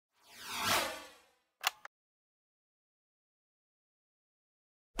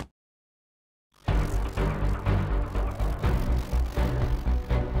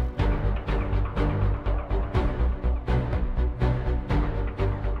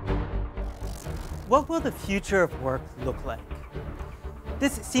What will the future of work look like?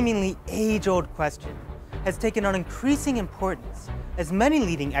 This seemingly age-old question has taken on increasing importance as many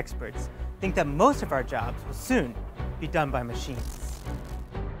leading experts think that most of our jobs will soon be done by machines.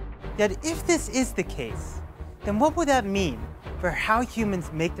 Yet if this is the case, then what would that mean for how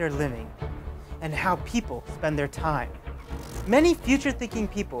humans make their living and how people spend their time? Many future-thinking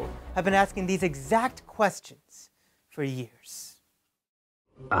people have been asking these exact questions for years.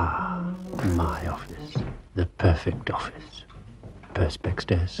 Ah, my office. The perfect office. Perspex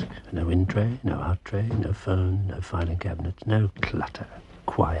desk, no in tray, no out tray, no phone, no filing cabinets, no clutter.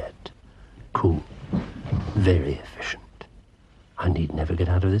 Quiet, cool, very efficient. I need never get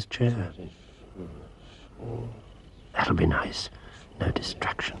out of this chair. That'll be nice. No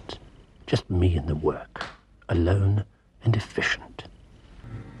distractions. Just me and the work. Alone and efficient.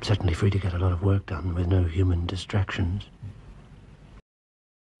 Certainly free to get a lot of work done with no human distractions.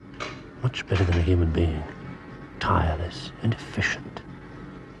 Much better than a human being. Tireless and efficient.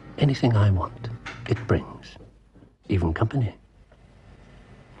 Anything I want, it brings. Even company.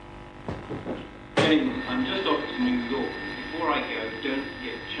 Gentlemen, I'm just off to New York. Before I go, don't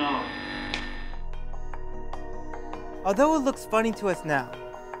forget Charlie. Although it looks funny to us now,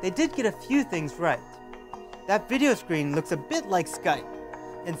 they did get a few things right. That video screen looks a bit like Skype,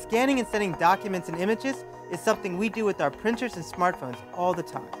 and scanning and sending documents and images is something we do with our printers and smartphones all the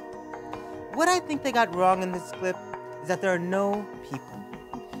time. What I think they got wrong in this clip is that there are no people.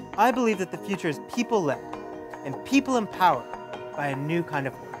 I believe that the future is people-led and people empowered by a new kind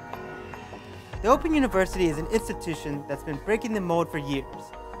of work. The Open University is an institution that's been breaking the mold for years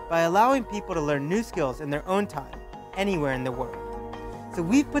by allowing people to learn new skills in their own time, anywhere in the world. So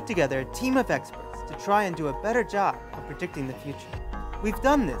we've put together a team of experts to try and do a better job of predicting the future. We've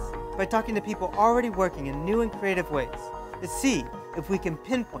done this by talking to people already working in new and creative ways to see if we can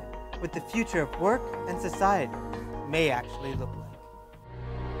pinpoint what the future of work and society may actually look like.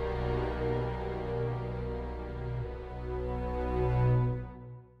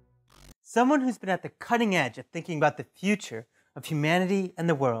 Someone who's been at the cutting edge of thinking about the future of humanity and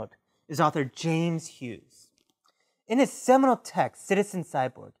the world is author James Hughes. In his seminal text, Citizen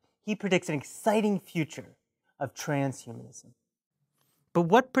Cyborg, he predicts an exciting future of transhumanism. But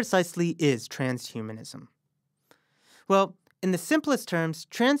what precisely is transhumanism? Well, in the simplest terms,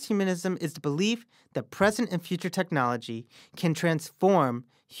 transhumanism is the belief that present and future technology can transform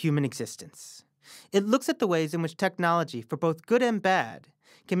human existence. It looks at the ways in which technology, for both good and bad,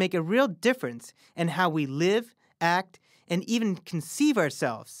 can make a real difference in how we live, act, and even conceive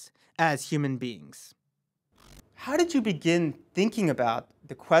ourselves as human beings. How did you begin thinking about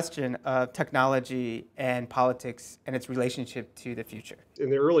the question of technology and politics and its relationship to the future? In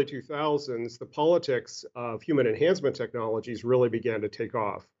the early 2000s, the politics of human enhancement technologies really began to take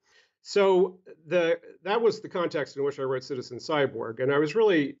off. So that was the context in which I wrote Citizen Cyborg. And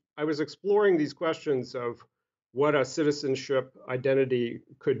I was exploring these questions of what a citizenship identity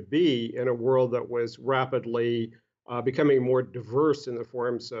could be in a world that was rapidly becoming more diverse in the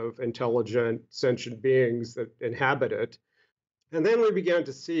forms of intelligent, sentient beings that inhabit it. And then we began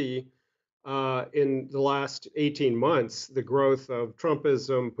to see in the last 18 months the growth of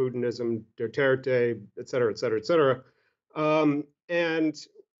Trumpism, Putinism, Duterte, et cetera, et cetera, et cetera. And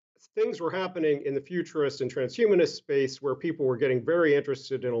things were happening in the futurist and transhumanist space where people were getting very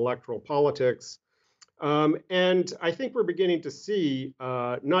interested in electoral politics. And I think we're beginning to see,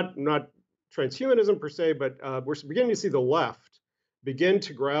 not transhumanism per se, but we're beginning to see the left begin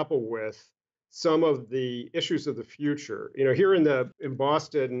to grapple with some of the issues of the future. You know, here in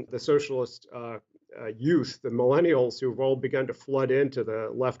Boston, the socialist youth, the millennials who've all begun to flood into the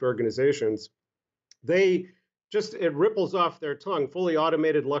left organizations, it ripples off their tongue, fully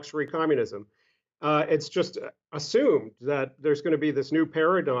automated luxury communism. It's just assumed that there's going to be this new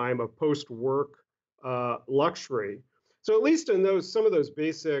paradigm of post-work luxury. So at least in some of those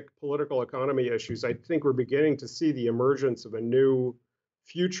basic political economy issues, I think we're beginning to see the emergence of a new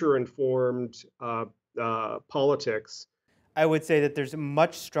future-informed politics. I would say that there's a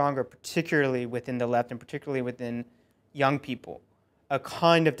much stronger, particularly within the left and particularly within young people, a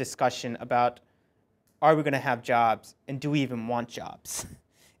kind of discussion about, are we going to have jobs and do we even want jobs?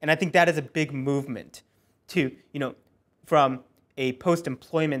 And I think that is a big movement to, from a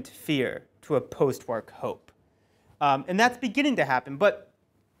post-employment fear to a post-work hope. And that's beginning to happen. But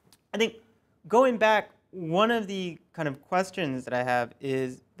I think going back, one of the kind of questions that I have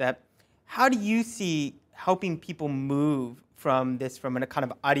is that how do you see helping people move from a kind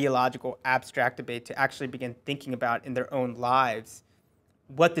of ideological abstract debate to actually begin thinking about in their own lives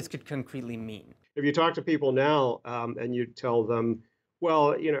what this could concretely mean? If you talk to people now and you tell them,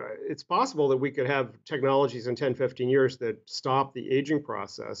 Well, it's possible that we could have technologies in 10, 15 years that stop the aging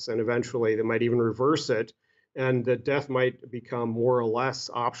process, and eventually they might even reverse it, and that death might become more or less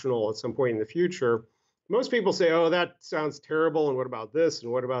optional at some point in the future. Most people say, oh, that sounds terrible, and what about this,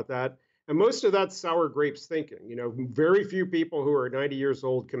 and what about that? And most of that's sour grapes thinking. Very few people who are 90 years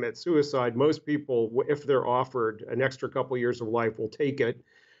old commit suicide. Most people, if they're offered an extra couple years of life, will take it.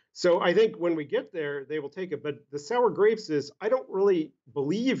 So I think when we get there, they will take it. But the sour grapes is, I don't really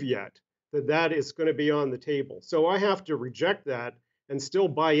believe yet that that is going to be on the table. So I have to reject that and still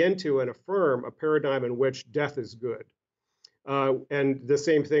buy into and affirm a paradigm in which death is good. And the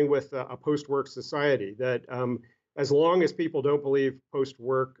same thing with a post-work society, that as long as people don't believe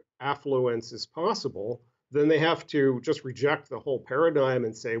post-work affluence is possible, then they have to just reject the whole paradigm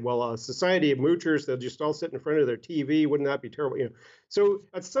and say, well, a society of moochers, they'll just all sit in front of their TV. Wouldn't that be terrible? So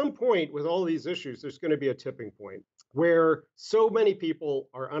at some point with all these issues, there's going to be a tipping point where so many people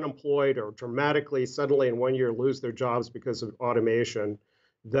are unemployed or dramatically, suddenly in 1 year lose their jobs because of automation,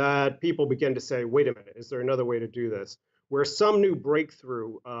 that people begin to say, wait a minute, is there another way to do this? Where some new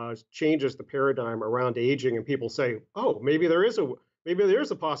breakthrough changes the paradigm around aging, and people say, oh, maybe there is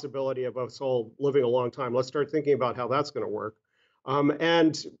a possibility of us all living a long time. Let's start thinking about how that's going to work.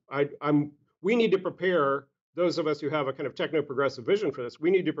 We need to prepare, those of us who have a kind of techno-progressive vision for this,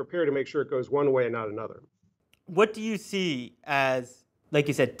 we need to prepare to make sure it goes one way and not another. What do you see as, like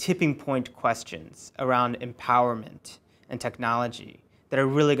you said, tipping point questions around empowerment and technology that are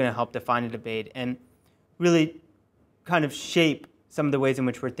really going to help define a debate and really kind of shape some of the ways in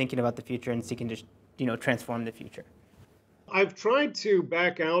which we're thinking about the future and seeking to, transform the future? I've tried to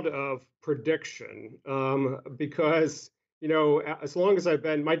back out of prediction because, as long as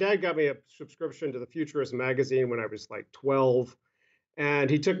my dad got me a subscription to the Futurist magazine when I was like 12, and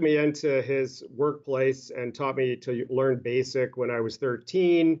he took me into his workplace and taught me to learn BASIC when I was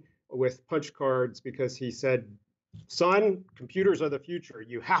 13 with punch cards, because he said, son, computers are the future.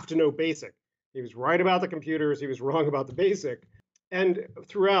 You have to know BASIC. He was right about the computers. He was wrong about the BASIC. And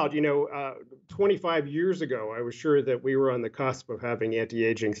throughout, 25 years ago, I was sure that we were on the cusp of having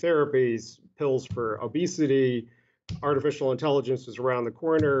anti-aging therapies, pills for obesity, artificial intelligence was around the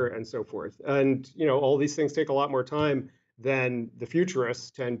corner, and so forth. And, all these things take a lot more time than the futurists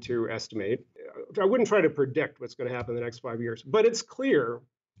tend to estimate. I wouldn't try to predict what's going to happen in the next 5 years, but it's clear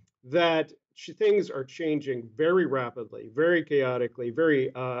that things are changing very rapidly, very chaotically,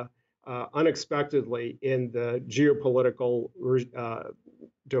 very unexpectedly in the geopolitical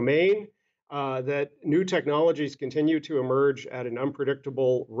domain, that new technologies continue to emerge at an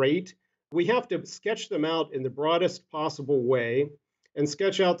unpredictable rate. We have to sketch them out in the broadest possible way and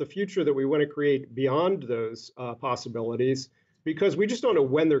sketch out the future that we want to create beyond those possibilities, because we just don't know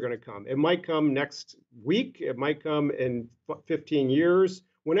when they're going to come. It might come next week. It might come in 15 years.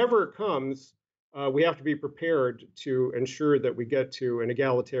 Whenever it comes, we have to be prepared to ensure that we get to an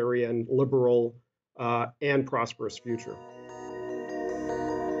egalitarian, liberal, and prosperous future.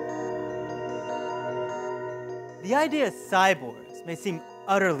 The idea of cyborgs may seem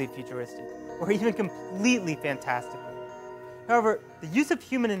utterly futuristic or even completely fantastical. However, the use of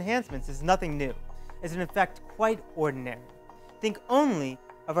human enhancements is nothing new. It's in fact quite ordinary. Think only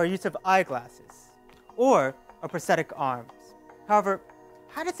of our use of eyeglasses or our prosthetic arms. However,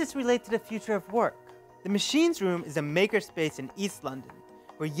 how does this relate to the future of work? The Machines Room is a makerspace in East London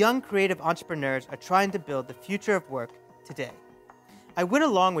where young creative entrepreneurs are trying to build the future of work today. I went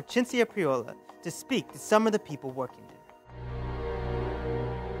along with Cinzia Priola to speak to some of the people working there.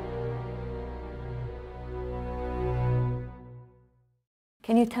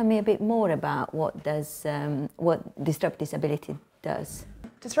 Can you tell me a bit more about what Disrupt Disability does?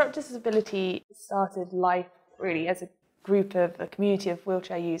 Disrupt Disability started life really as a community of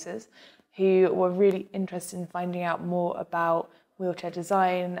wheelchair users who were really interested in finding out more about wheelchair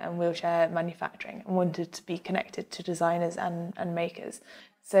design and wheelchair manufacturing and wanted to be connected to designers and makers.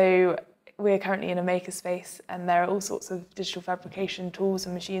 So we're currently in a makerspace, and there are all sorts of digital fabrication tools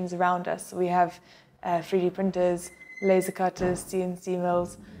and machines around us. So we have 3D printers, laser cutters, CNC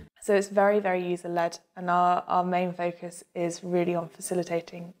mills. So it's very, very user-led, and our main focus is really on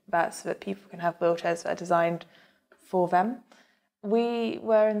facilitating that so that people can have wheelchairs that are designed for them. We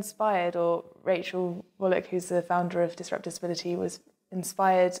were inspired, or Rachel Wallach, who's the founder of Disrupt Disability, was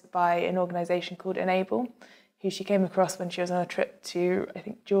inspired by an organisation called Enable, who she came across when she was on a trip to, I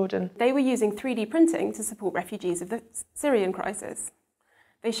think, Jordan. They were using 3D printing to support refugees of the Syrian crisis.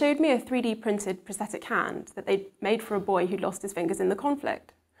 They showed me a 3D printed prosthetic hand that they'd made for a boy who'd lost his fingers in the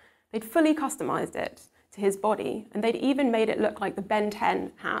conflict. They'd fully customised it to his body, and they'd even made it look like the Ben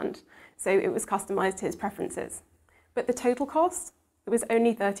 10 hand, so it was customised to his preferences. But the total cost It was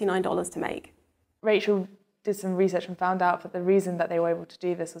only $39 to make. Rachel did some research and found out that the reason that they were able to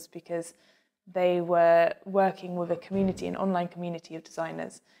do this was because they were working with a community, an online community of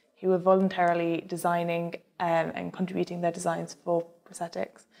designers who were voluntarily designing and contributing their designs for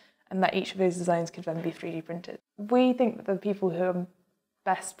prosthetics, and that each of those designs could then be 3D printed. We think that the people who are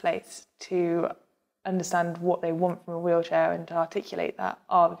best placed to understand what they want from a wheelchair and to articulate that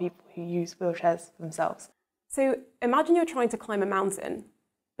are the people who use wheelchairs themselves. So imagine you're trying to climb a mountain,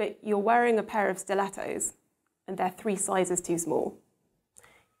 but you're wearing a pair of stilettos and they're 3 sizes too small.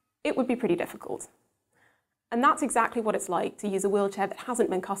 It would be pretty difficult. And that's exactly what it's like to use a wheelchair that hasn't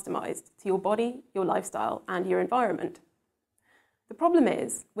been customised to your body, your lifestyle, and your environment. The problem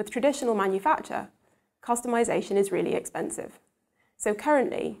is, with traditional manufacture, customisation is really expensive. So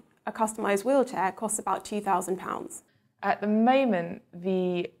currently, a customised wheelchair costs about £2,000. At the moment,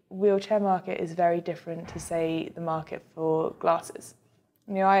 the wheelchair market is very different to, say, the market for glasses.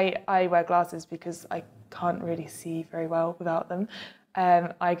 You know, I wear glasses because I can't really see very well without them.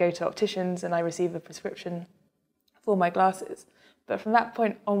 I go to opticians and I receive a prescription for my glasses. But from that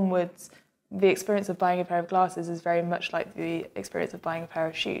point onwards, the experience of buying a pair of glasses is very much like the experience of buying a pair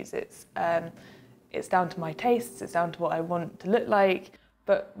of shoes. It's down to my tastes, it's down to what I want to look like.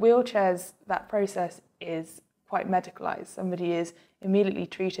 But wheelchairs, that process is quite medicalised. Somebody is immediately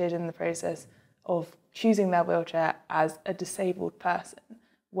treated in the process of choosing their wheelchair as a disabled person.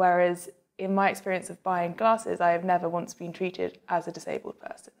 Whereas in my experience of buying glasses, I have never once been treated as a disabled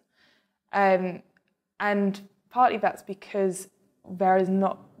person. And partly that's because there is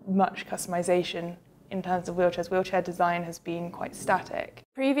not much customisation in terms of wheelchairs. Wheelchair design has been quite static.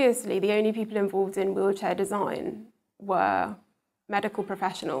 Previously, the only people involved in wheelchair design were medical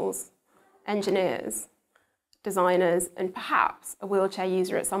professionals, engineers, designers, and perhaps a wheelchair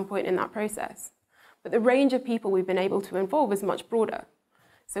user at some point in that process. But the range of people we've been able to involve is much broader.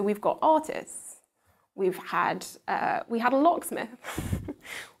 So we've got artists, we had a locksmith,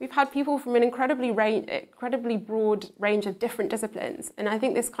 we've had people from an incredibly broad range of different disciplines. And I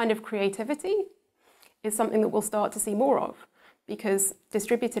think this kind of creativity is something that we'll start to see more of, because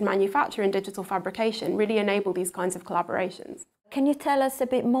distributed manufacture and digital fabrication really enable these kinds of collaborations. Can you tell us a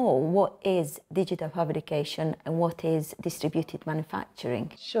bit more what is digital fabrication and what is distributed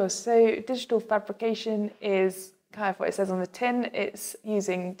manufacturing? Sure, so digital fabrication is kind of what it says on the tin. It's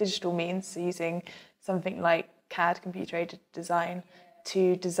using digital means, so using something like CAD, computer-aided design,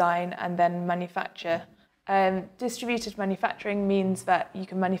 to design and then manufacture. Distributed manufacturing means that you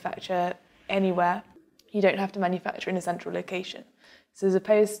can manufacture anywhere. You don't have to manufacture in a central location. So as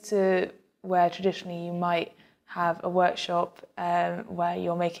opposed to where traditionally you might have a workshop where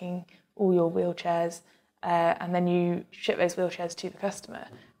you're making all your wheelchairs and then you ship those wheelchairs to the customer,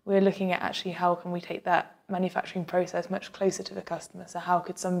 we're looking at actually how can we take that manufacturing process much closer to the customer. So how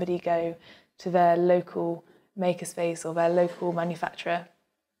could somebody go to their local makerspace or their local manufacturer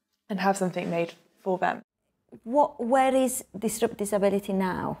and have something made for them? Where is Disrupt Disability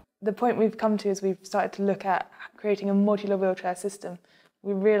now? The point we've come to is we've started to look at creating a modular wheelchair system.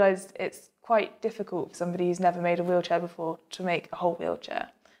 We realised it's quite difficult for somebody who's never made a wheelchair before to make a whole wheelchair.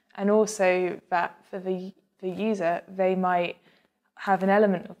 And also that for the user, they might have an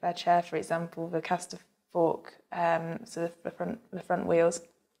element of their chair, for example, the caster fork, so the front wheels,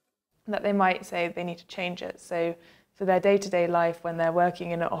 that they might say they need to change it. So for their day-to-day life, when they're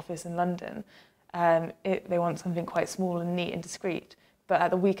working in an office in London, they want something quite small and neat and discreet. But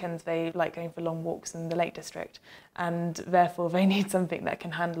at the weekends, they like going for long walks in the Lake District, and therefore they need something that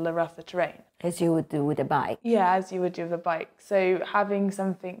can handle a rougher terrain. As you would do with a bike? Yeah, as you would do with a bike. So having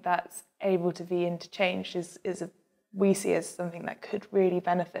something that's able to be interchanged we see as something that could really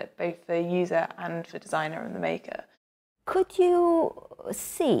benefit both the user and the designer and the maker. Could you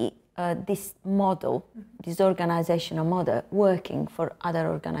see this model, this organizational model, working for other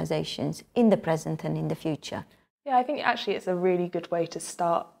organizations in the present and in the future? Yeah, I think actually it's a really good way to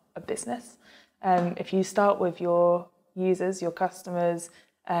start a business. If you start with your users, your customers,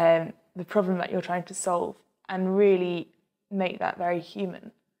 the problem that you're trying to solve, and really make that very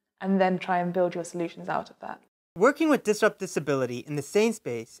human, and then try and build your solutions out of that. Working with Disrupt Disability in the same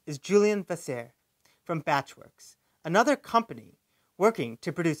space is Julien Vasser from Batchworks, another company working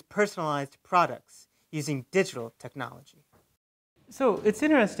to produce personalized products using digital technology. So it's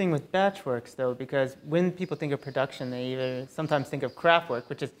interesting with Batchworks, though, because when people think of production, they either sometimes think of craft work,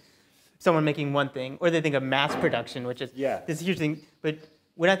 which is someone making one thing, or they think of mass production, which is this huge thing. But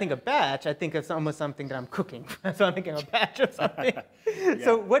when I think of batch, I think of almost something that I'm cooking. So I'm thinking of a batch of something.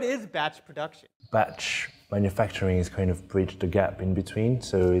 So what is batch production? Batch manufacturing is kind of bridge the gap in between.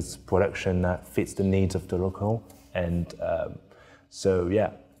 So it's production that fits the needs of the local and So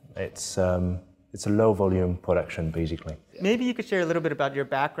yeah, it's a low volume production basically. Maybe you could share a little bit about your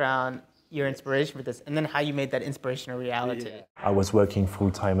background, your inspiration for this, and then how you made that inspiration a reality. Yeah. I was working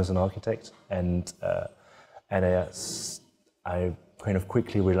full-time as an architect, and I kind of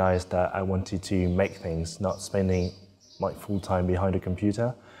quickly realized that I wanted to make things, not spending my full-time behind a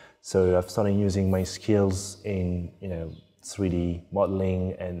computer. So I've started using my skills in 3D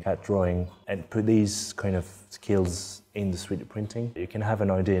modeling and CAD drawing, and put these kind of skills in the 3D printing. You can have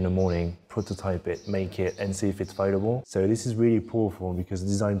an idea in the morning, prototype it, make it, and see if it's viable. So this is really powerful because the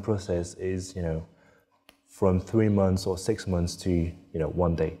design process is, from 3 months or 6 months to,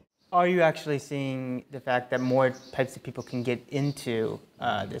 1 day. Are you actually seeing the fact that more types of people can get into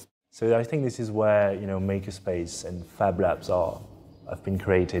this? So I think this is where, Makerspace and Fab Labs have been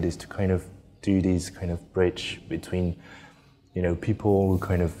created, is to kind of do this kind of bridge between people who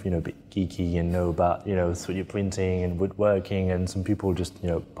kind of, a bit geeky and know about, 3D printing and woodworking, and some people just,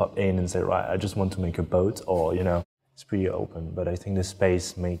 pop in and say, right, I just want to make a boat, or, it's pretty open. But I think the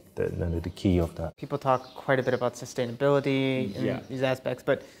space make the key of that. People talk quite a bit about sustainability and these aspects,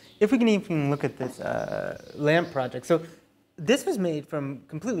 but if we can even look at this lamp project. So this was made from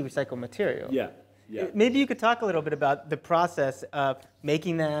completely recycled material. Yeah. Maybe you could talk a little bit about the process of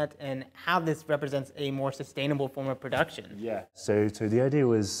making that and how this represents a more sustainable form of production. Yeah. So the idea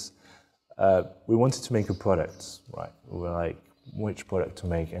was we wanted to make a product, right? We were like, which product to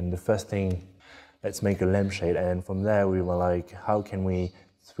make? And the first thing, let's make a lampshade. And from there, we were like, how can we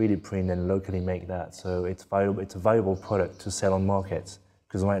 3D print and locally make that? So it's a viable product to sell on markets.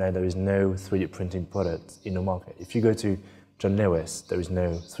 Because right now, there is no 3D printed product in the market. If you go to John Lewis, there is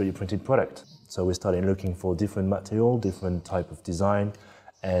no 3D printed product. So we started looking for different material, different type of design,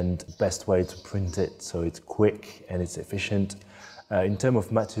 and best way to print it so it's quick and it's efficient. In terms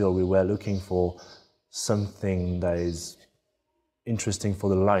of material, we were looking for something that is interesting for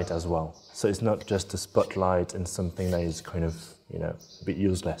the light as well. So it's not just a spotlight and something that is kind of, a bit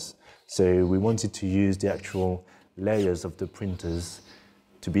useless. So we wanted to use the actual layers of the printers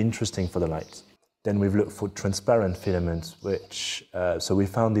to be interesting for the light. Then we've looked for transparent filaments, which, so we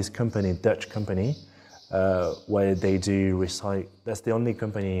found this company, Dutch company, where they do recycle. That's the only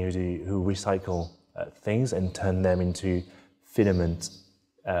company who recycle things and turn them into filament,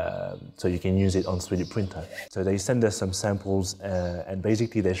 so you can use it on 3D printer. So they send us some samples, and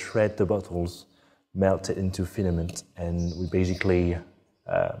basically they shred the bottles, melt it into filament, and we basically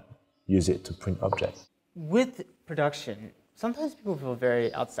use it to print objects. With production, sometimes people feel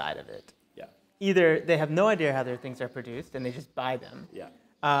very outside of it. Either they have no idea how their things are produced and they just buy them,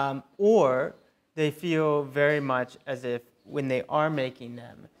 or they feel very much as if when they are making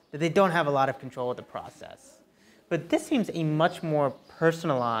them, that they don't have a lot of control of the process. But this seems a much more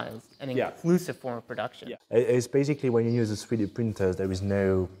personalized and inclusive form of production. It's basically when you use a 3D printer, there is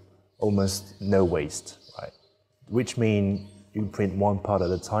almost no waste, right? Which means you print one part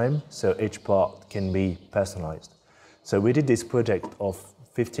at a time, so each part can be personalized. So we did this project of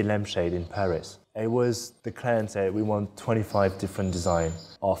 50 lampshades in Paris. It was, the client said, we want 25 different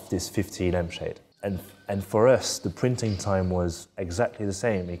designs of this 50 lampshade. And for us, the printing time was exactly the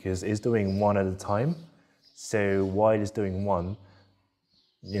same because it's doing one at a time. So while it's doing one,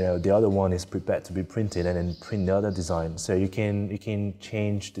 the other one is prepared to be printed and then print the other design. So you can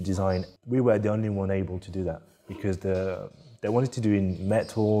change the design. We were the only one able to do that because they wanted to do in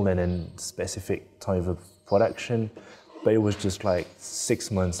metal and in specific type of production. But it was just like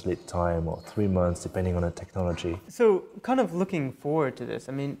 6 months lead time or 3 months, depending on the technology. So kind of looking forward to this,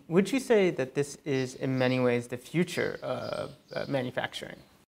 would you say that this is in many ways the future of manufacturing?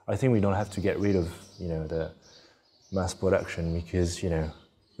 I think we don't have to get rid of, the mass production because,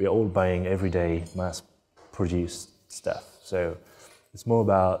 we're all buying everyday mass-produced stuff. So it's more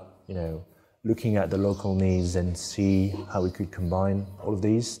about, looking at the local needs and see how we could combine all of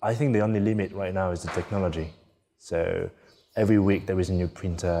these. I think the only limit right now is the technology. So every week there is a new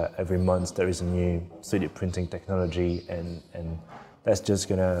printer, every month there is a new 3D printing technology, and that's just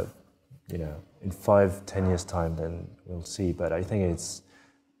gonna, in 5-10 years time, then we'll see. But I think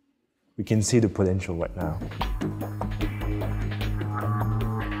we can see the potential right now.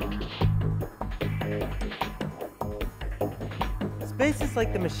 Spaces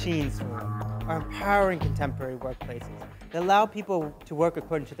like the Machine Swarm are empowering contemporary workplaces that allow people to work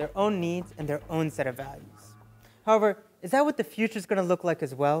according to their own needs and their own set of values. However, is that what the future is going to look like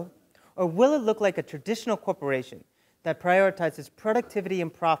as well? Or will it look like a traditional corporation that prioritizes productivity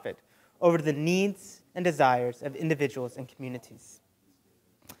and profit over the needs and desires of individuals and communities?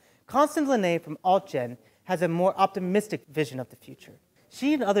 Constance Linné from AltGen has a more optimistic vision of the future.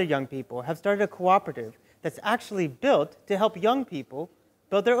 She and other young people have started a cooperative that's actually built to help young people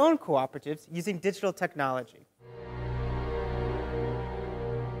build their own cooperatives using digital technology.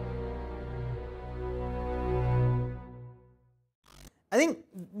 I think,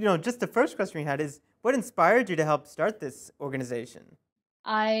 just the first question we had is, what inspired you to help start this organization?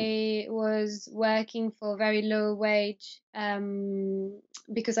 I was working for very low wage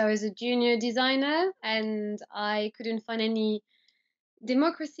because I was a junior designer and I couldn't find any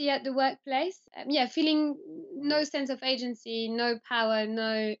democracy at the workplace. Feeling no sense of agency, no power,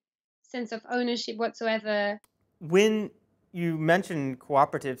 no sense of ownership whatsoever. When you mention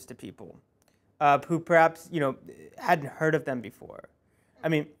cooperatives to people who perhaps hadn't heard of them before, I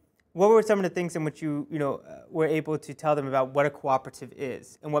mean, what were some of the things in which you were able to tell them about what a cooperative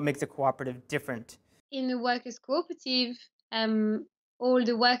is and what makes a cooperative different? In a workers' cooperative, all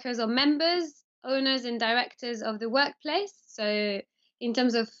the workers are members, owners, and directors of the workplace. So, in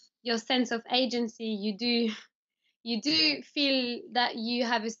terms of your sense of agency, you do feel that you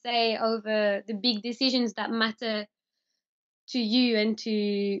have a say over the big decisions that matter to you and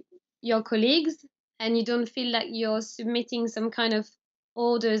to your colleagues, and you don't feel like you're submitting some kind of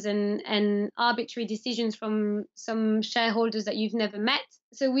orders and arbitrary decisions from some shareholders that you've never met.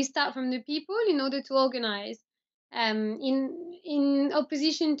 So we start from the people in order to organize. In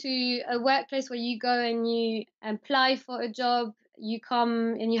opposition to a workplace where you go and you apply for a job, you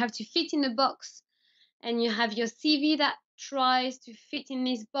come and you have to fit in a box, and you have your CV that tries to fit in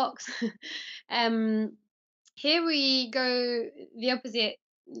this box. Here we go the opposite.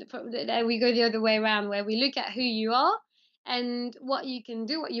 We go the other way around, where we look at who you are and what you can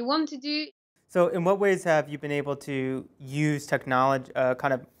do, what you want to do. So in what ways have you been able to use technology, I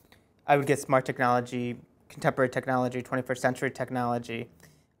would guess smart technology, contemporary technology, 21st century technology,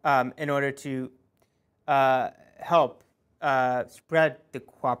 in order to help spread the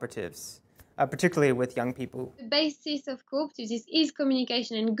cooperatives, particularly with young people? The basis of cooperatives is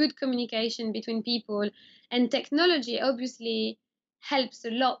communication, and good communication between people. And technology obviously helps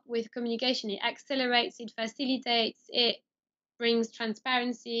a lot with communication. It accelerates, it facilitates, it brings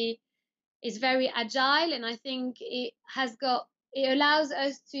transparency. It's very agile, and I think it allows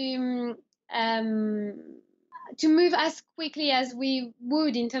us to move as quickly as we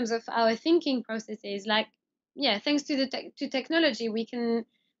would in terms of our thinking processes. Thanks to technology, we can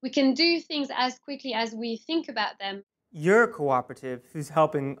do things as quickly as we think about them. You're a cooperative who's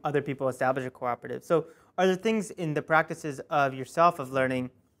helping other people establish a cooperative. So are there things in the practices of yourself of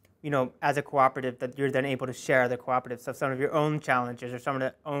learning, as a cooperative, that you're then able to share other cooperatives, so some of your own challenges or some of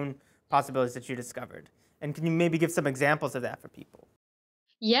the own possibilities that you discovered? And can you maybe give some examples of that for people?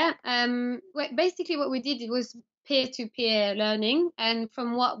 Yeah, basically what we did was peer-to-peer learning, and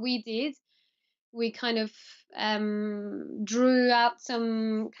from what we did, we kind of drew out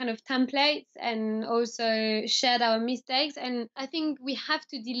some kind of templates and also shared our mistakes. And I think we have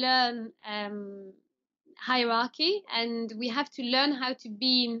to de-learn hierarchy, and we have to learn how to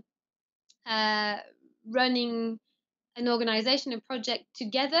be running an organization, a project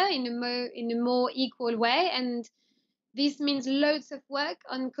together in a more equal way. And this means loads of work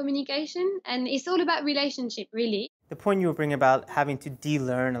on communication, and it's all about relationship, really. The point you were bringing about having to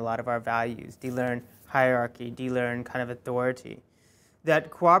de-learn a lot of our values, de-learn hierarchy, de-learn kind of authority, that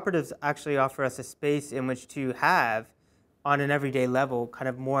cooperatives actually offer us a space in which to have, on an everyday level, kind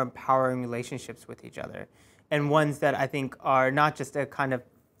of more empowering relationships with each other, and ones that I think are not just a kind of,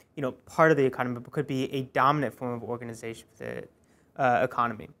 part of the economy, but could be a dominant form of organization for the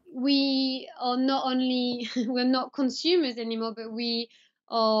economy. We are we're not consumers anymore, but we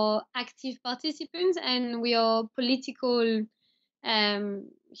are active participants, and we are political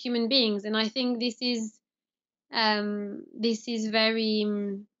human beings. And I think this is very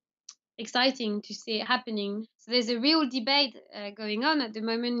exciting to see it happening. So there's a real debate going on at the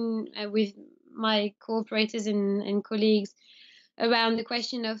moment with my cooperators and colleagues around the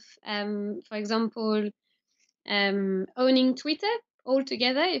question of, for example, owning Twitter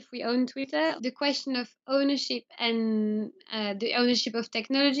altogether. If we own Twitter, the question of ownership and the ownership of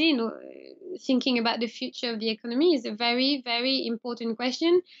technology, thinking about the future of the economy, is a very, very important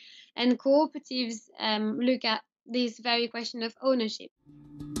question. And cooperatives look at this very question of ownership.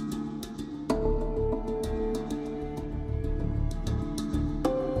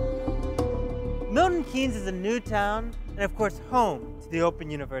 Milton Keynes is a new town and, of course, home to the Open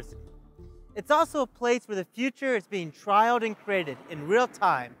University. It's also a place where the future is being trialed and created in real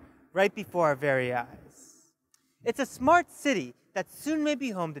time, right before our very eyes. It's a smart city that soon may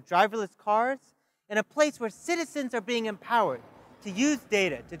be home to driverless cars, and a place where citizens are being empowered to use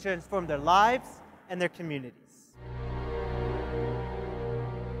data to transform their lives and their communities.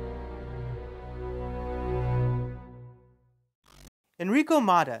 Enrico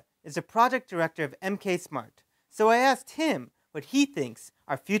Mata is the project director of MK Smart, so I asked him what he thinks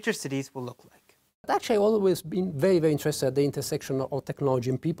our future cities will look like. Actually, I've always been very, very interested at the intersection of technology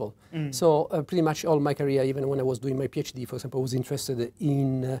and people. So pretty much all my career, even when I was doing my PhD, for example, I was interested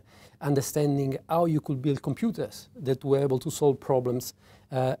in understanding how you could build computers that were able to solve problems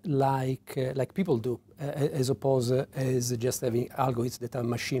like people do, as opposed as just having algorithms that are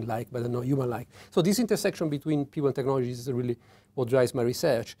machine-like but are not human-like. So this intersection between people and technology is really what drives my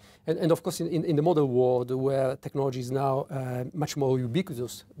research. And of course, in the modern world, where technology is now much more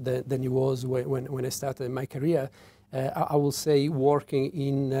ubiquitous than it was when I started my career, I will say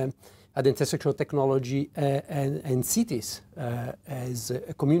working at the intersection of technology and cities as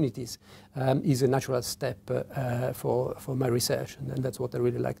communities is a natural step for my research, and that's what I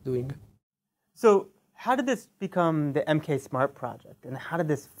really like doing. So how did this become the MK Smart project, and how did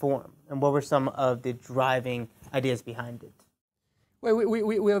this form, and what were some of the driving ideas behind it? Well,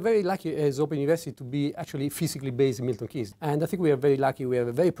 we are very lucky as Open University to be actually physically based in Milton Keynes. And I think we are very lucky. We have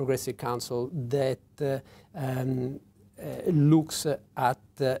a very progressive council that looks at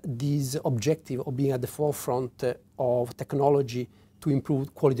this objective of being at the forefront of technology to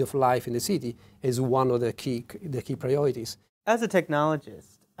improve quality of life in the city as one of the key priorities. As a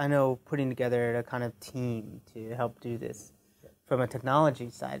technologist, I know putting together a kind of team to help do this from a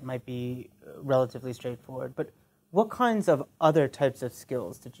technology side might be relatively straightforward, but what kinds of other types of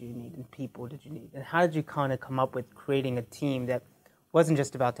skills did you need and people did you need? And how did you kind of come up with creating a team that wasn't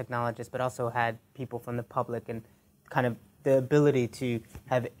just about technologists, but also had people from the public and kind of the ability to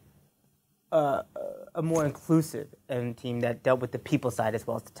have a more inclusive team that dealt with the people side as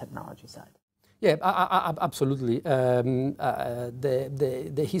well as the technology side? Yeah, absolutely.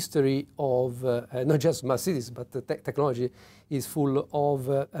 The history of not just smart cities, but the technology is full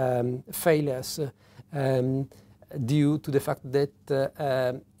of failures. Due to the fact that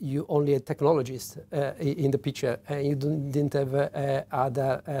you only had technologists in the picture and you didn't have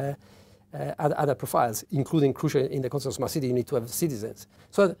other profiles, including crucial in the context of smart city, you need to have citizens.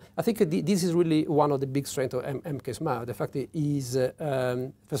 So I think this is really one of the big strengths of MK Smart. The fact is,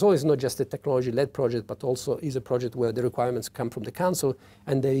 first of all, it's not just a technology-led project, but also is a project where the requirements come from the council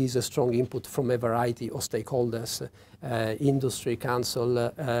and there is a strong input from a variety of stakeholders, industry, council,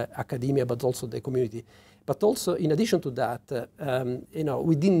 academia, but also the community. But also, in addition to that,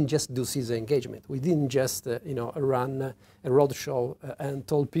 we didn't just do citizen engagement. We didn't just, run a roadshow and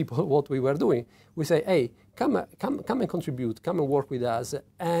told people what we were doing. We say, hey, come and contribute, come and work with us,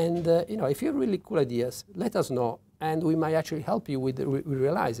 and if you have really cool ideas, let us know, and we might actually help you with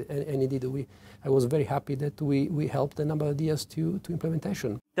realize it. And indeed, I was very happy that we helped a number of ideas to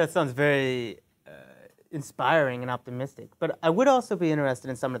implementation. That sounds very inspiring and optimistic. But I would also be interested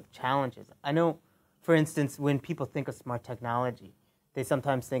in some of the challenges. I know, for instance, when people think of smart technology, they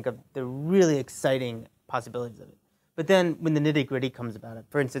sometimes think of the really exciting possibilities of it. But then when the nitty-gritty comes about it,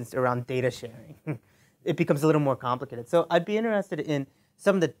 for instance, around data sharing, it becomes a little more complicated. So I'd be interested in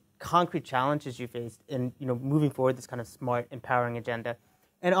some of the concrete challenges you faced in moving forward this kind of smart, empowering agenda,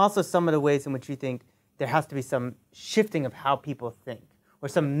 and also some of the ways in which you think there has to be some shifting of how people think, or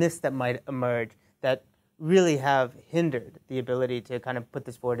some myths that might emerge that really have hindered the ability to kind of put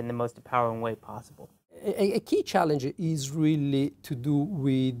this forward in the most empowering way possible. A key challenge is really to do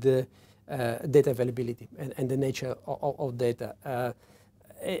with data availability and the nature of data.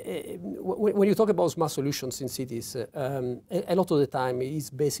 When you talk about smart solutions in cities, a lot of the time it's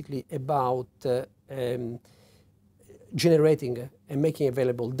basically about generating and making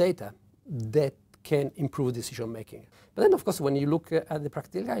available data that can improve decision making. But then, of course, when you look at the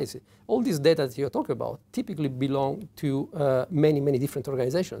practicalities, all these data that you're talking about typically belong to many different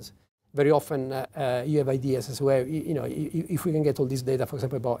organizations. Very often, you have ideas as well. If we can get all this data, for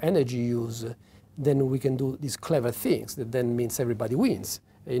example, about energy use, then we can do these clever things that then means everybody wins.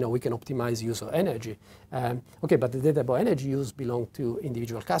 We can optimize use of energy. Okay, but the data about energy use belong to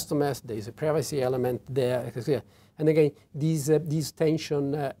individual customers. There is a privacy element there. And again, this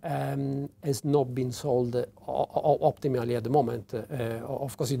tension has not been solved optimally at the moment.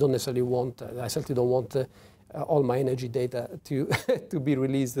 Of course, you don't necessarily want, I certainly don't want all my energy data to to be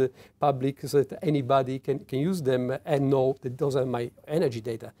released public so that anybody can use them and know that those are my energy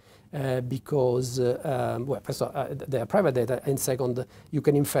data. Because, well, first of all, they are private data, and second, you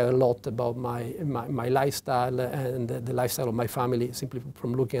can infer a lot about my lifestyle and the lifestyle of my family simply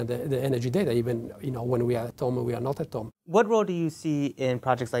from looking at the energy data, even when we are at home or we are not at home. What role do you see in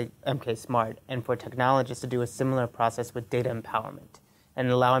projects like MK Smart and for technologists to do a similar process with data empowerment and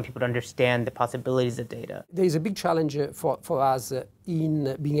allowing people to understand the possibilities of data? There is a big challenge for us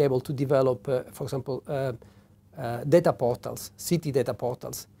in being able to develop, for example, data portals, city data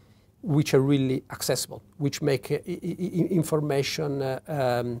portals, which are really accessible, which make information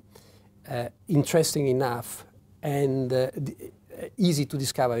interesting enough and easy to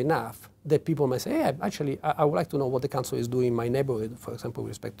discover enough that people may say, hey, actually, I would like to know what the council is doing in my neighborhood, for example,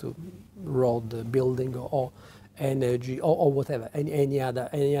 with respect to road building or energy or whatever, any other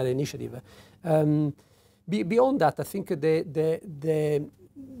initiative. Beyond that, I think the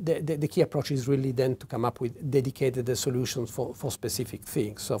key approach is really then to come up with dedicated solutions for specific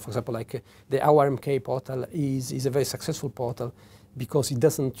things. So, for example, like the RMK portal is a very successful portal because it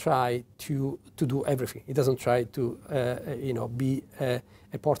doesn't try to do everything. It doesn't try to be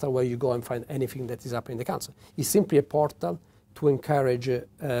a portal where you go and find anything that is happening in the council. It's simply a portal to encourage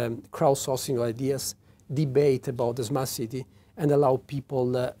crowdsourcing of ideas, debate about the smart city, and allow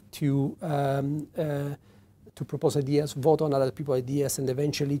people to propose ideas, vote on other people's ideas, and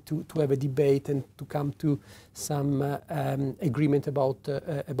eventually to have a debate and to come to some agreement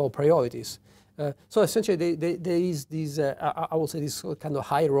about priorities. So essentially, there is this, I would say, this kind of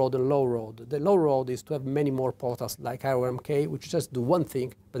high road and low road. The low road is to have many more portals like RMK, which just do one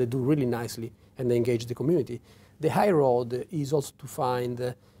thing, but they do really nicely and they engage the community. The high road is also to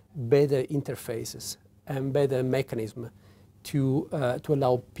find better interfaces and better mechanisms to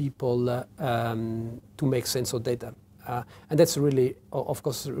allow people to make sense of data. And that's really, of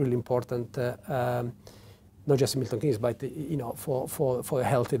course, really important, not just in Milton Keynes, but for a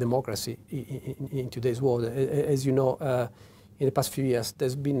healthy democracy in today's world. As you know, in the past few years,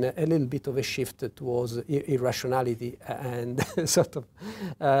 there's been a little bit of a shift towards irrationality and sort of,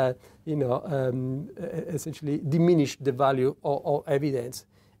 essentially diminish the value of evidence.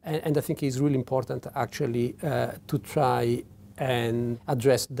 And I think it's really important actually to try and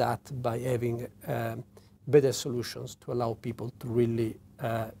address that by having better solutions to allow people to really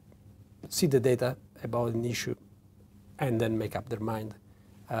see the data about an issue and then make up their mind.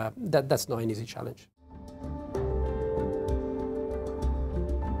 That's not an easy challenge.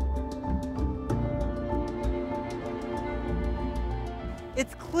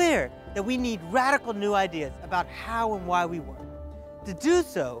 It's clear that we need radical new ideas about how and why we work. To do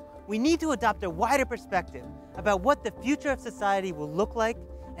so, we need to adopt a wider perspective about what the future of society will look like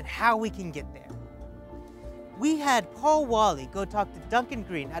and how we can get there. We had Paul Wally go talk to Duncan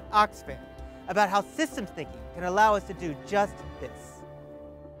Green at Oxfam about how systems thinking can allow us to do just this.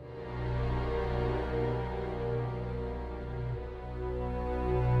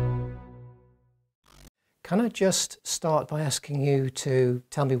 Can I just start by asking you to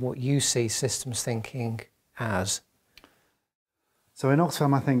tell me what you see systems thinking as? So in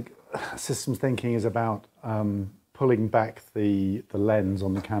Oxfam, I think systems thinking is about pulling back the lens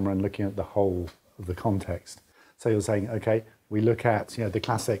on the camera and looking at the whole of the context. So you're saying, okay, we look at, the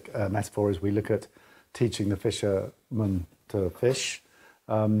classic metaphor is we look at teaching the fisherman to fish,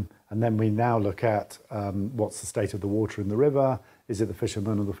 and then we now look at what's the state of the water in the river. Is it the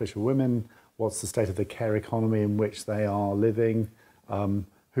fishermen or the fisherwomen? What's the state of the care economy in which they are living?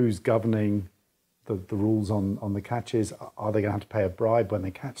 Who's governing the rules on the catches? Are they going to have to pay a bribe when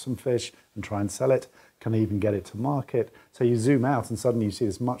they catch some fish and try and sell it? Can they even get it to market? So you zoom out and suddenly you see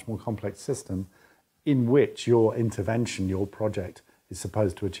this much more complex system in which your intervention, your project, is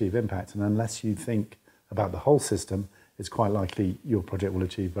supposed to achieve impact. And unless you think about the whole system, it's quite likely your project will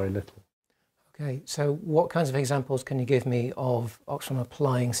achieve very little. Okay, so what kinds of examples can you give me of Oxfam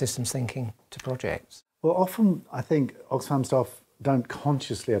applying systems thinking to projects? Well, often I think Oxfam staff don't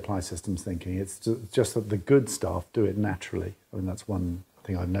consciously apply systems thinking. It's just that the good staff do it naturally. I mean, that's one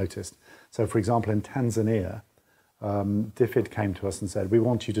thing I've noticed. So, for example, in Tanzania, DFID came to us and said, we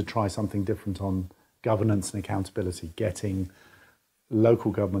want you to try something different on governance and accountability, getting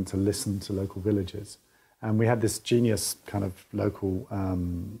local government to listen to local villages. And we had this genius kind of local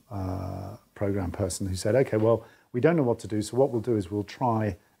program person who said, okay, well, we don't know what to do, so what we'll do is we'll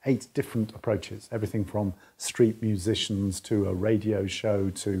try 8 different approaches, everything from street musicians to a radio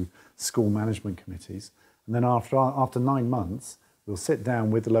show to school management committees. And then after 9 months, we'll sit down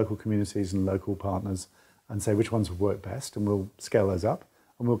with the local communities and local partners and say which ones would work best, and we'll scale those up,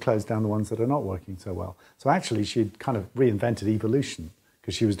 and we'll close down the ones that are not working so well. So actually, she'd kind of reinvented evolution,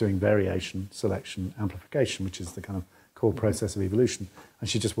 because she was doing variation, selection, amplification, which is the kind of core process of evolution. And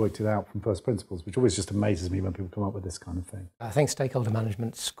she just worked it out from first principles, which always just amazes me when people come up with this kind of thing. I think stakeholder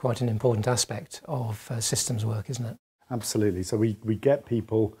management's quite an important aspect of systems work, isn't it? Absolutely. So we get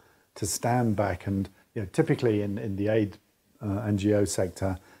people to stand back and, typically in the aid NGO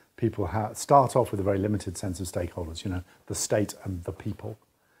sector, people start off with a very limited sense of stakeholders, the state and the people.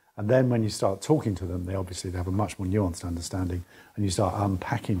 And then when you start talking to them, they have a much more nuanced understanding, and you start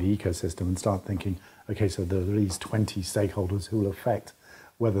unpacking the ecosystem and start thinking, okay, so there are these 20 stakeholders who will affect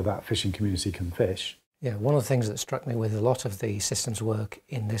whether that fishing community can fish. Yeah, one of the things that struck me with a lot of the systems work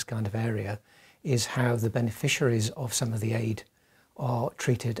in this kind of area is how the beneficiaries of some of the aid are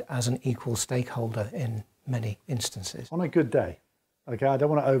treated as an equal stakeholder in many instances. On a good day, okay, I don't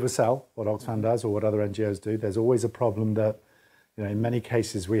want to oversell what Oxfam does or what other NGOs do. There's always a problem that, in many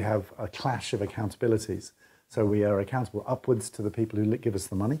cases we have a clash of accountabilities. So we are accountable upwards to the people who give us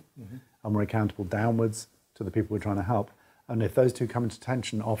the money, and we're accountable downwards to the people we're trying to help. And if those two come into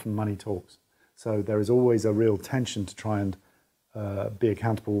tension, often money talks. So there is always a real tension to try and be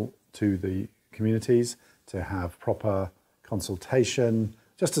accountable to the communities, to have proper consultation,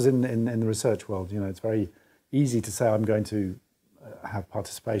 just as in the research world. It's very easy to say I'm going to have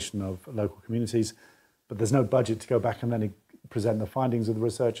participation of local communities, but there's no budget to go back and then present the findings of the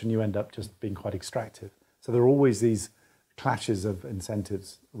research, and you end up just being quite extractive. So there are always these clashes of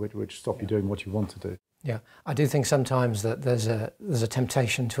incentives which stop you doing what you want to do. Yeah, I do think sometimes that there's a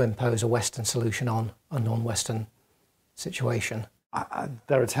temptation to impose a Western solution on a non-Western situation.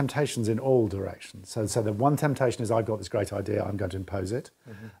 There are temptations in all directions. So the one temptation is, I've got this great idea, I'm going to impose it.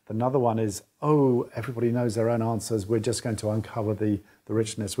 Another one is, everybody knows their own answers, we're just going to uncover the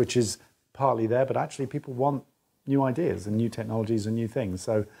richness, which is partly there, but actually people want new ideas and new technologies and new things.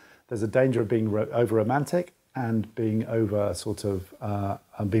 So there's a danger of being over-romantic and being over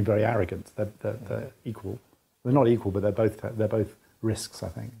and being very arrogant. They're equal. They're not equal, but they're both risks, I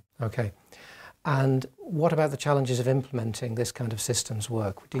think. Okay. And what about the challenges of implementing this kind of systems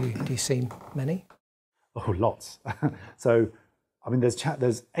work? Do you see many? Oh, lots. So, I mean,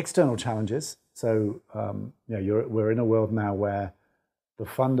 there's external challenges. So, we're in a world now where the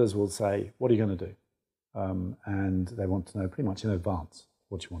funders will say, what are you going to do? And they want to know pretty much in advance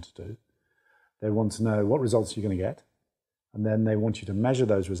what you want to do. They want to know what results you're going to get. And then they want you to measure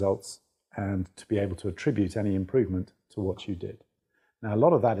those results and to be able to attribute any improvement to what you did. Now, a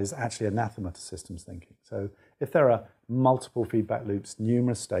lot of that is actually anathema to systems thinking. So if there are multiple feedback loops,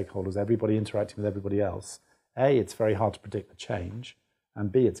 numerous stakeholders, everybody interacting with everybody else, A, it's very hard to predict the change,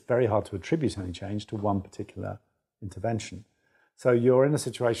 and B, it's very hard to attribute any change to one particular intervention. So you're in a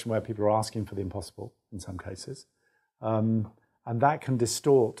situation where people are asking for the impossible in some cases, and that can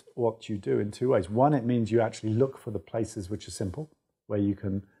distort what you do in two ways. One, it means you actually look for the places which are simple, where you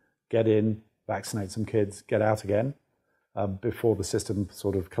can get in, vaccinate some kids, get out again, before the system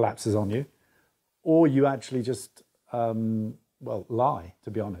sort of collapses on you. Or you actually just, lie,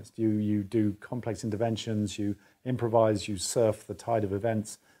 to be honest. You do complex interventions, you improvise, you surf the tide of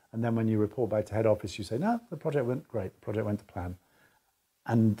events, and then when you report back to head office, you say, no, the project went great, the project went to plan.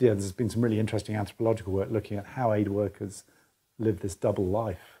 And there's been some really interesting anthropological work looking at how aid workers live this double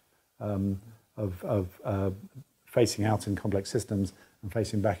life of facing out in complex systems and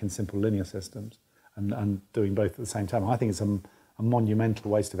facing back in simple linear systems. And doing both at the same time. I think it's a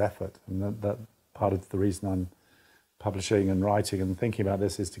monumental waste of effort, and that part of the reason I'm publishing and writing and thinking about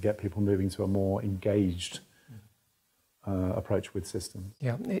this is to get people moving to a more engaged approach with systems.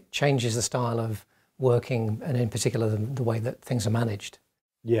 Yeah, it changes the style of working, and in particular the way that things are managed.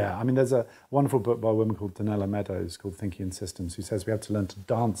 Yeah, I mean, there's a wonderful book by a woman called Donella Meadows called Thinking in Systems, who says we have to learn to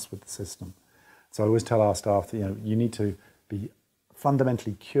dance with the system. So I always tell our staff that you need to be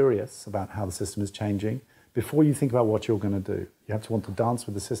fundamentally curious about how the system is changing before you think about what you're going to do. You have to want to dance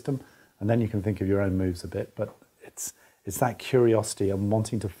with the system, and then you can think of your own moves a bit. But it's that curiosity and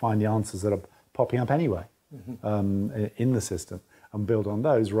wanting to find the answers that are popping up anyway in the system, and build on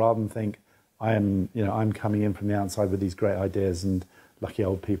those rather than think I'm coming in from the outside with these great ideas, and lucky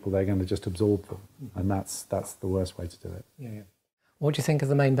old people, they're going to just absorb them, and that's the worst way to do it. Yeah. What do you think are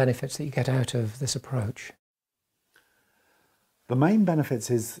the main benefits that you get out of this approach? The main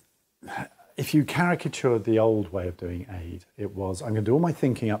benefits is, if you caricature the old way of doing aid, it was, I'm going to do all my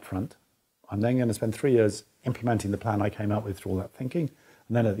thinking up front. I'm then going to spend 3 years implementing the plan I came up with through all that thinking.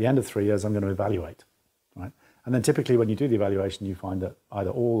 And then at the end of 3 years, I'm going to evaluate. Right? And then typically when you do the evaluation, you find that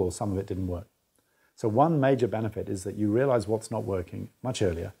either all or some of it didn't work. So one major benefit is that you realize what's not working much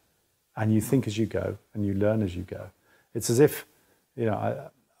earlier, and you think as you go, and you learn as you go. It's as if,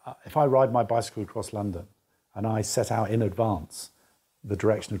 if I ride my bicycle across London, and I set out in advance the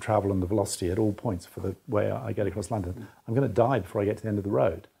direction of travel and the velocity at all points for the way I get across London, I'm going to die before I get to the end of the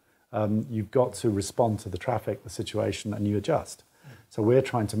road. You've got to respond to the traffic, the situation, and you adjust. So we're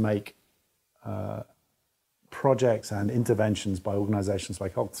trying to make projects and interventions by organisations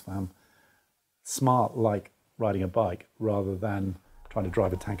like Oxfam smart like riding a bike rather than trying to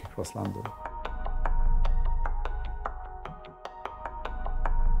drive a tank across London.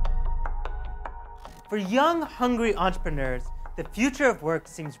 For young, hungry entrepreneurs, the future of work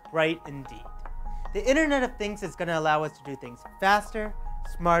seems bright indeed. The Internet of Things is going to allow us to do things faster,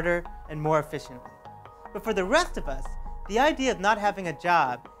 smarter, and more efficiently. But for the rest of us, the idea of not having a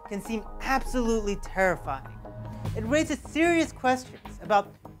job can seem absolutely terrifying. It raises serious questions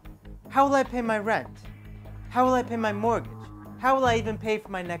about how will I pay my rent? How will I pay my mortgage? How will I even pay for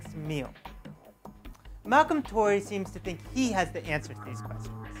my next meal? Malcolm Torrey seems to think he has the answer to these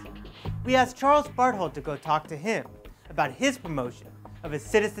questions. We asked Charles Barthold to go talk to him about his promotion of a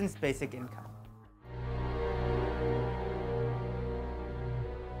citizen's basic income.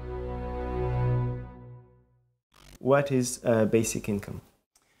 What is basic income?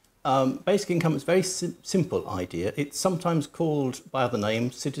 Basic income is a very simple idea. It's sometimes called by other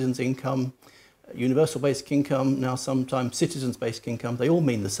names, citizens' income, universal basic income, now sometimes citizens' basic income. They all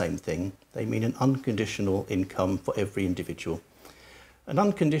mean the same thing. They mean an unconditional income for every individual. An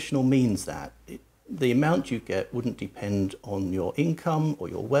unconditional means that the amount you get wouldn't depend on your income or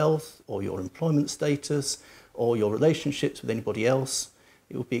your wealth or your employment status or your relationships with anybody else.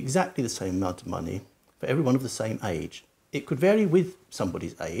 It would be exactly the same amount of money for everyone of the same age. It could vary with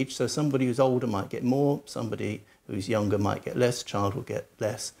somebody's age, so somebody who's older might get more, somebody who's younger might get less, child will get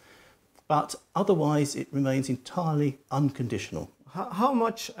less. But otherwise, it remains entirely unconditional. How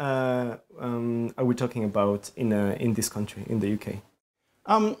much are we talking about in this country, in the UK?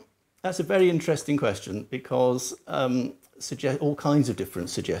 That's a very interesting question because all kinds of different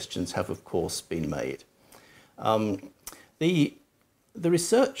suggestions have, of course, been made. The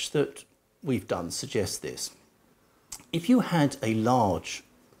research that we've done suggests this. If you had a large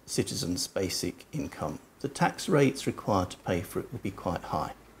citizen's basic income, the tax rates required to pay for it would be quite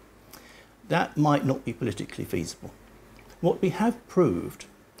high. That might not be politically feasible. What we have proved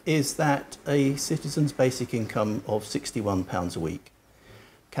is that a citizen's basic income of £61 a week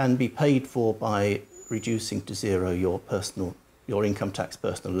can be paid for by reducing to zero your income tax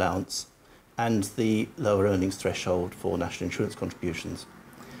personal allowance and the lower earnings threshold for national insurance contributions,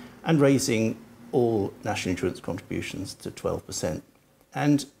 and raising all national insurance contributions to 12%.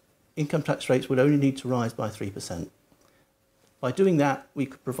 And income tax rates would only need to rise by 3%. By doing that, we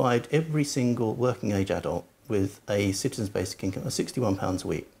could provide every single working age adult with a citizen's basic income of £61 a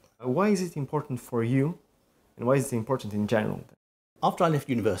week. Why is it important for you, and why is it important in general? After I left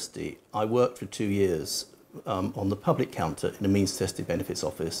university, I worked for 2 years on the public counter in a means-tested benefits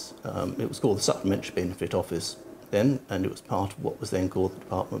office. It was called the Supplementary Benefit Office then, and it was part of what was then called the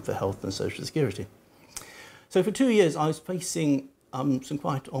Department for Health and Social Security. So for 2 years, I was facing some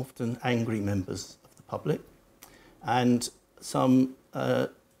quite often angry members of the public and some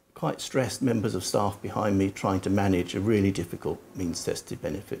quite stressed members of staff behind me trying to manage a really difficult means-tested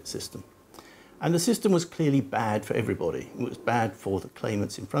benefit system. And the system was clearly bad for everybody. It was bad for the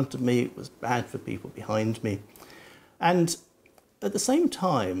claimants in front of me, it was bad for people behind me. And at the same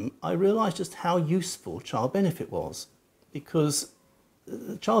time, I realised just how useful child benefit was, because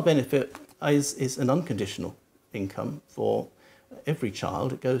the child benefit is an unconditional income for every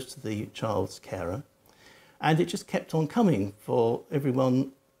child. It goes to the child's carer. And it just kept on coming for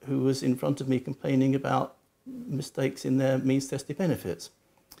everyone who was in front of me complaining about mistakes in their means-tested benefits.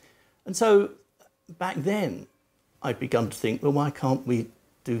 And so back then, I'd begun to think, well, why can't we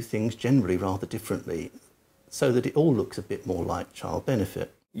do things generally rather differently so that it all looks a bit more like child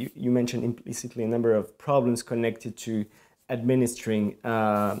benefit? You mentioned implicitly a number of problems connected to administering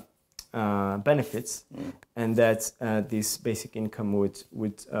benefits, and that this basic income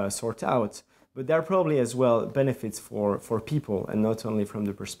would sort out. But there are probably as well benefits for people, and not only from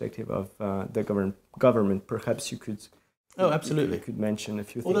the perspective of the government. Perhaps you could... Oh, absolutely. You could mention a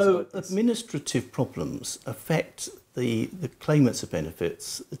few things. Although about this. administrative problems affect the claimants of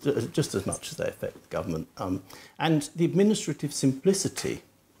benefits just as much as they affect the government. And the administrative simplicity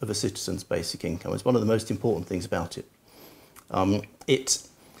of a citizen's basic income is one of the most important things about it.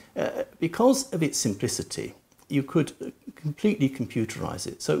 Because of its simplicity, you could completely computerise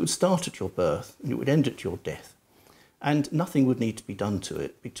it. So it would start at your birth and it would end at your death. And nothing would need to be done to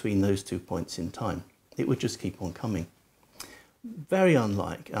it between those 2 points in time. It would just keep on coming. Very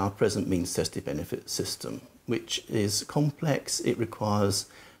unlike our present means-tested benefit system, which is complex. It requires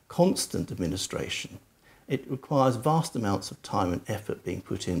constant administration. It requires vast amounts of time and effort being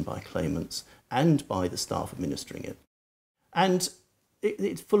put in by claimants and by the staff administering it. And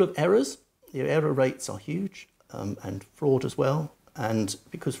it's full of errors. The error rates are huge, and fraud as well. And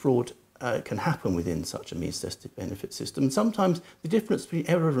because fraud can happen within such a means-tested benefit system, and sometimes the difference between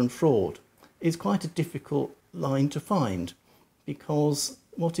error and fraud is quite a difficult line to find, because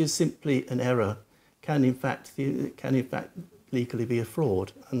what is simply an error can in fact legally be a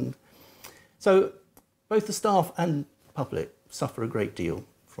fraud. And so both the staff and public suffer a great deal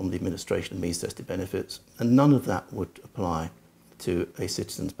from the administration of means-tested benefits, and none of that would apply to a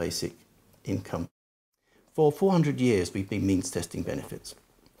citizen's basic income. For 400 years, we've been means-testing benefits,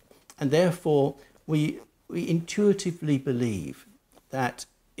 and therefore we intuitively believe that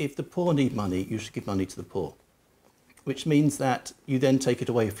if the poor need money, you should give money to the poor, which means that you then take it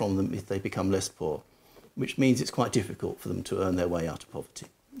away from them if they become less poor, which means it's quite difficult for them to earn their way out of poverty.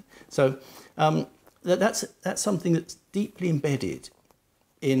 So that's something that's deeply embedded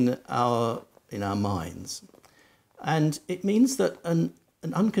in our minds, and it means that an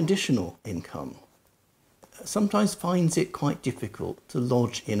unconditional income sometimes finds it quite difficult to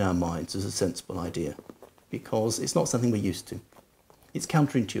lodge in our minds as a sensible idea, because it's not something we're used to. It's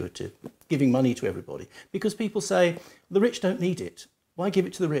counterintuitive, giving money to everybody, because people say the rich don't need it. Why give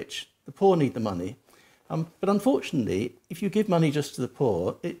it to the rich? The poor need the money. But unfortunately, if you give money just to the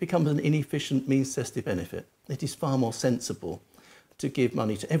poor, it becomes an inefficient means-tested benefit. It is far more sensible to give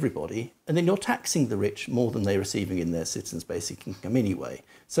money to everybody, and then you're taxing the rich more than they're receiving in their citizens' basic income anyway.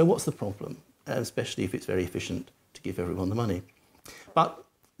 So what's the problem? Especially if it's very efficient to give everyone the money. But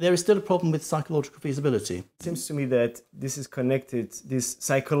there is still a problem with psychological feasibility. It seems to me that this is connected, this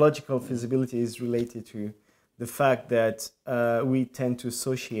psychological feasibility is related to the fact that we tend to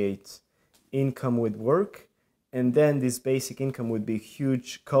associate income with work, and then this basic income would be a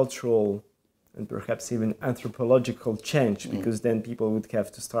huge cultural and perhaps even anthropological change, because then people would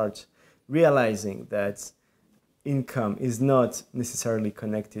have to start realizing that income is not necessarily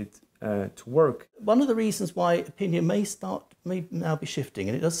connected to work. One of the reasons why opinion may now be shifting,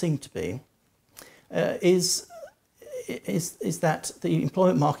 and it does seem to be, is that the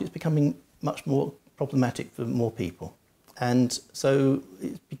employment market is becoming much more problematic for more people, and so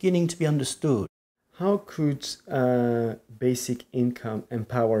it's beginning to be understood. How could basic income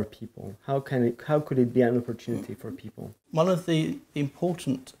empower people? How could it be an opportunity for people? One of the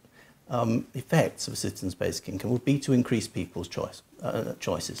important effects of a citizen's basic income would be to increase people's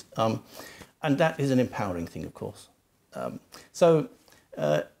choices. And that is an empowering thing, of course. So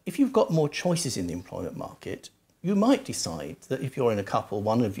if you've got more choices in the employment market, you might decide that if you're in a couple,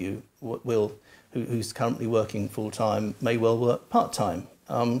 one of you who's currently working full-time may well work part-time.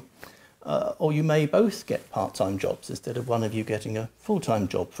 Or you may both get part-time jobs instead of one of you getting a full-time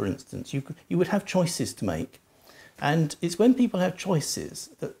job, for instance. You would have choices to make. And it's when people have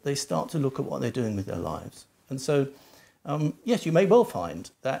choices that they start to look at what they're doing with their lives. And so, yes, you may well find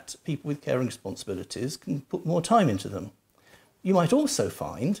that people with caring responsibilities can put more time into them. You might also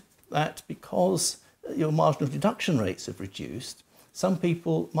find that because your marginal deduction rates have reduced, some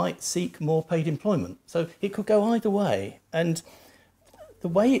people might seek more paid employment. So it could go either way. And the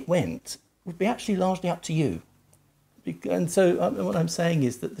way it went would be actually largely up to you. And so what I'm saying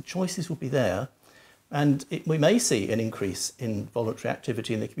is that the choices will be there, and we may see an increase in voluntary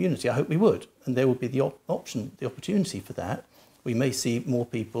activity in the community. I hope we would, and there will be the opportunity for that. We may see more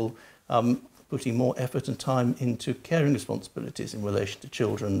people putting more effort and time into caring responsibilities in relation to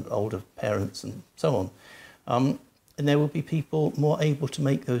children, older parents, and so on. And there will be people more able to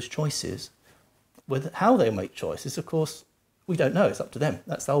make those choices. How they make choices, of course, we don't know. It's up to them.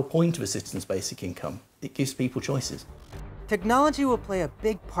 That's the whole point of a citizen's basic income. It gives people choices. Technology will play a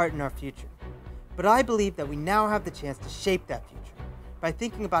big part in our future, but I believe that we now have the chance to shape that future by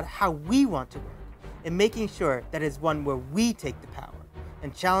thinking about how we want to work and making sure that it's one where we take the power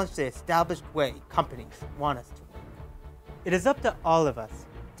and challenge the established way companies want us to work. It is up to all of us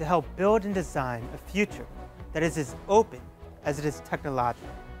to help build and design a future that is as open as it is technological,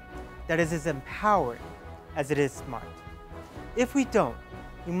 that is as empowering as it is smart. If we don't,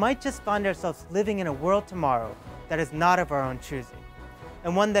 we might just find ourselves living in a world tomorrow that is not of our own choosing,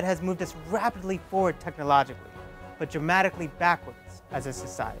 and one that has moved us rapidly forward technologically, but dramatically backwards as a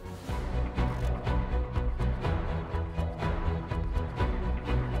society.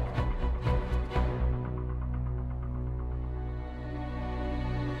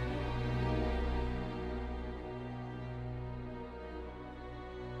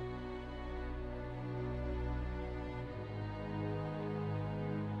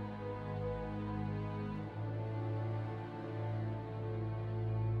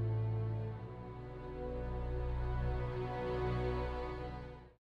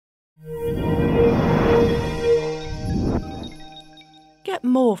 Get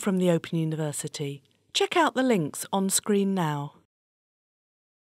more from the Open University. Check out the links on screen now.